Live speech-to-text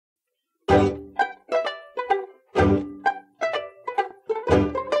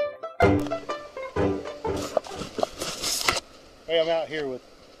out here with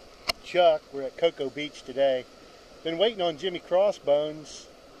Chuck. We're at Cocoa Beach today. Been waiting on Jimmy Crossbones.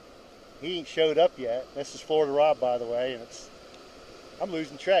 He ain't showed up yet. This is Florida Rob, by the way, and I'm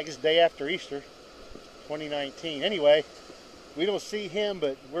losing track. It's the day after Easter, 2019. Anyway, we don't see him,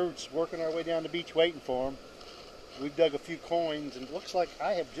 but we're just working our way down the beach waiting for him. We've dug a few coins, and it looks like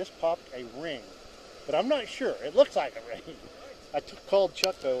I have just popped a ring, but I'm not sure. It looks like a ring. I called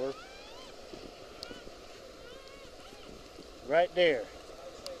Chuck over. Right there.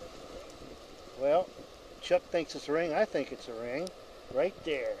 Well, Chuck thinks it's a ring. I think it's a ring. Right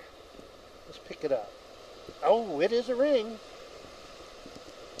there. Let's pick it up. Oh, it is a ring.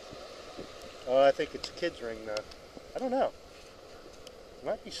 Oh, I think it's a kid's ring though. I don't know. It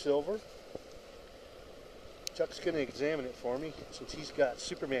might be silver. Chuck's going to examine it for me since he's got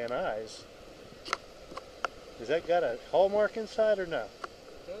Superman eyes. Has that got a hallmark inside or no?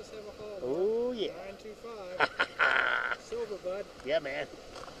 It does have a hallmark. Oh, yeah. 925. Silver, bud. Yeah, man.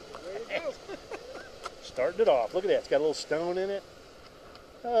 Ready to go. Starting it off. Look at that. It's got a little stone in it.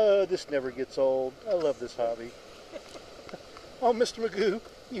 Oh, this never gets old. I love this hobby. Oh, Mr. Magoo,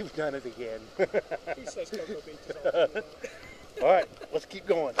 you've done it again. He says Cocoa Beach is all about. All right, let's keep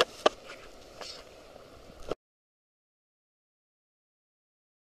going.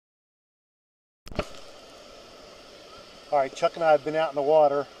 All right, Chuck and I have been out in the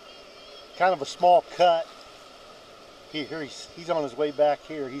water. Kind of a small cut. He's on his way back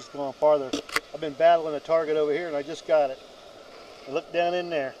here. He's going farther. I've been battling a target over here, and I just got it. Look down in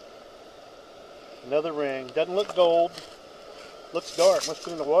there. Another ring. Doesn't look gold. Looks dark. Must have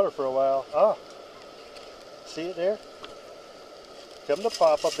been in the water for a while. Oh. See it there? Come to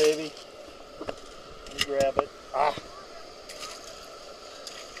Papa, baby. Let me grab it. Ah.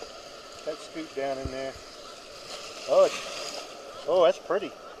 That scoot down in there. Oh, that's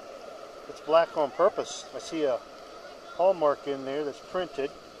pretty. It's black on purpose. I see a hallmark in there that's printed.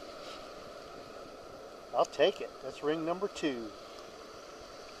 I'll take it. That's ring number 2.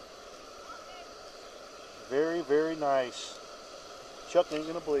 Very, very nice. Chuck ain't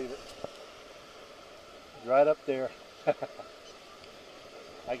gonna believe it. Right up there.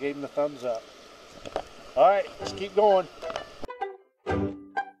 I gave him the thumbs up. All right, let's keep going.